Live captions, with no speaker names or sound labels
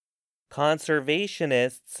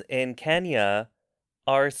Conservationists in Kenya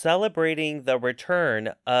are celebrating the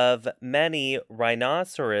return of many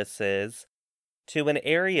rhinoceroses to an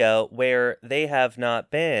area where they have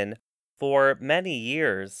not been for many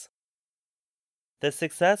years. The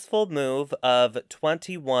successful move of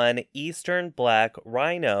 21 eastern black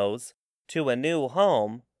rhinos to a new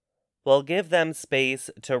home will give them space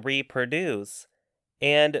to reproduce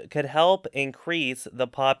and could help increase the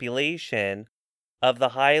population of the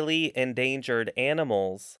highly endangered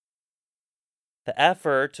animals. The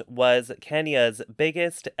effort was Kenya's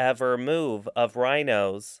biggest ever move of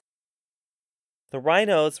rhinos. The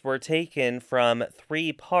rhinos were taken from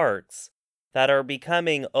 3 parks that are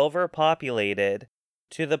becoming overpopulated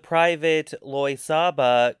to the private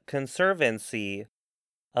Loisaba Conservancy,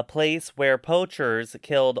 a place where poachers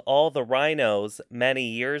killed all the rhinos many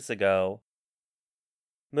years ago.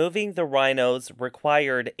 Moving the rhinos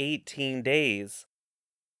required 18 days.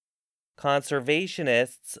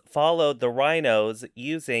 Conservationists followed the rhinos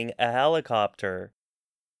using a helicopter.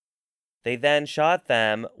 They then shot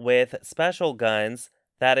them with special guns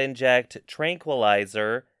that inject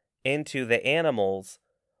tranquilizer into the animals,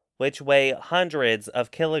 which weigh hundreds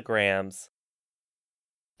of kilograms.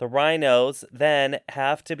 The rhinos then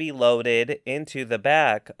have to be loaded into the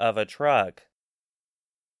back of a truck.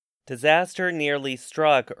 Disaster nearly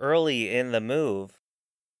struck early in the move.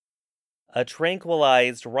 A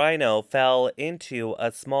tranquilized rhino fell into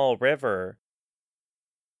a small river.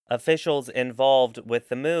 Officials involved with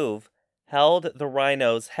the move held the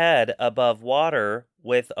rhino's head above water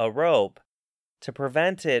with a rope to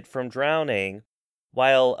prevent it from drowning,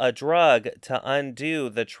 while a drug to undo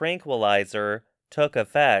the tranquilizer took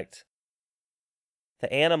effect.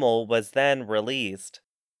 The animal was then released.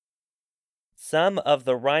 Some of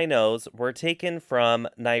the rhinos were taken from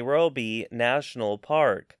Nairobi National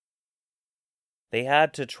Park. They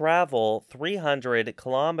had to travel 300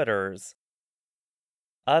 kilometers.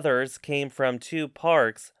 Others came from 2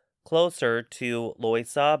 parks closer to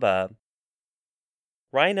Loisaba.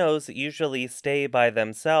 Rhinos usually stay by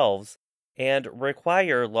themselves and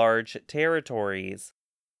require large territories.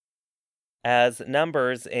 As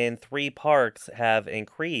numbers in 3 parks have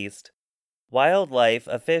increased, wildlife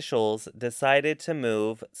officials decided to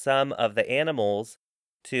move some of the animals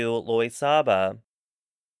to Loisaba.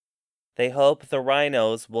 They hope the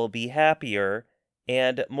rhinos will be happier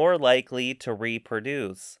and more likely to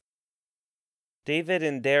reproduce. David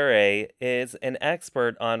Ndere is an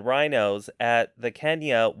expert on rhinos at the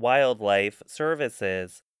Kenya Wildlife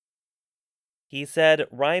Services. He said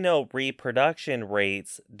rhino reproduction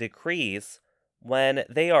rates decrease when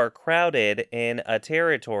they are crowded in a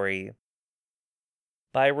territory.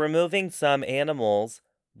 By removing some animals,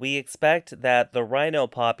 we expect that the rhino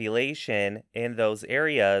population in those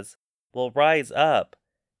areas will rise up,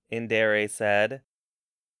 Ndere said.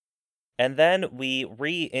 And then we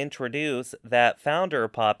reintroduce that founder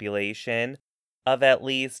population of at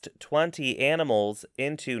least 20 animals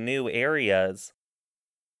into new areas.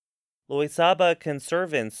 Loisaba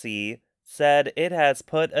Conservancy said it has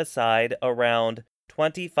put aside around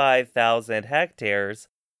 25,000 hectares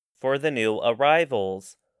for the new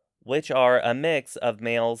arrivals, which are a mix of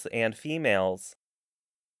males and females.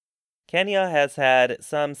 Kenya has had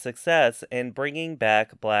some success in bringing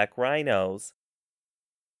back black rhinos.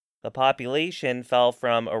 The population fell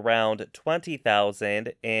from around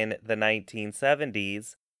 20,000 in the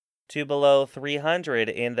 1970s to below 300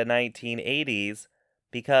 in the 1980s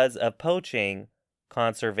because of poaching,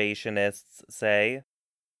 conservationists say.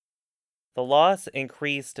 The loss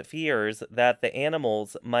increased fears that the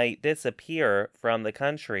animals might disappear from the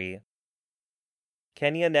country.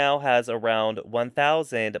 Kenya now has around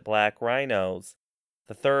 1,000 black rhinos,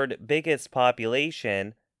 the 3rd biggest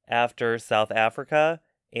population after South Africa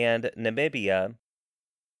and Namibia.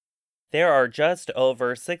 There are just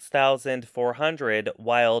over 6,400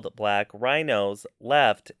 wild black rhinos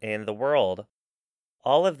left in the world.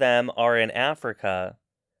 All of them are in Africa,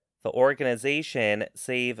 the organization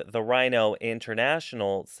Save the Rhino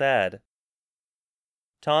International said.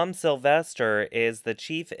 Tom Sylvester is the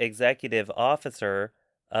chief executive officer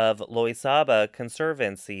of Loisaba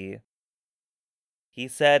Conservancy. He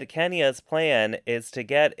said Kenya's plan is to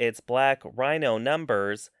get its black rhino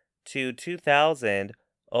numbers to 2,000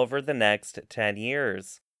 over the next 10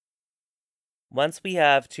 years. Once we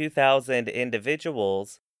have 2,000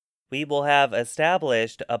 individuals, we will have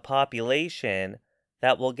established a population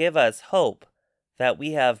that will give us hope that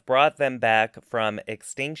we have brought them back from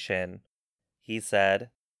extinction, he said.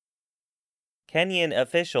 Kenyan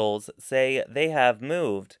officials say they have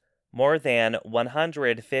moved more than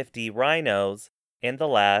 150 rhinos in the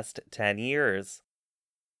last 10 years.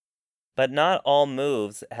 But not all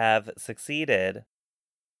moves have succeeded.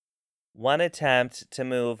 One attempt to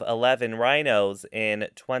move 11 rhinos in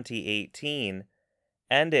 2018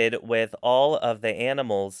 ended with all of the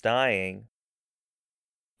animals dying.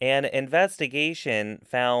 An investigation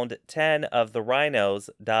found 10 of the rhinos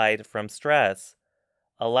died from stress,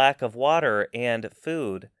 a lack of water and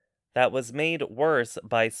food that was made worse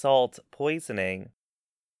by salt poisoning.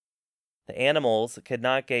 The animals could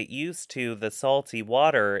not get used to the salty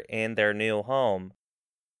water in their new home.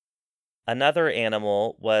 Another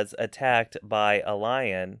animal was attacked by a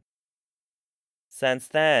lion. Since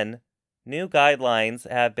then, new guidelines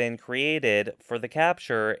have been created for the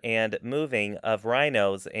capture and moving of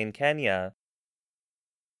rhinos in Kenya.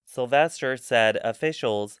 Sylvester said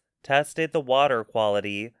officials tested the water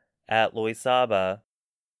quality at Loisaba.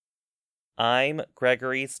 I'm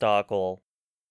Gregory Stockel.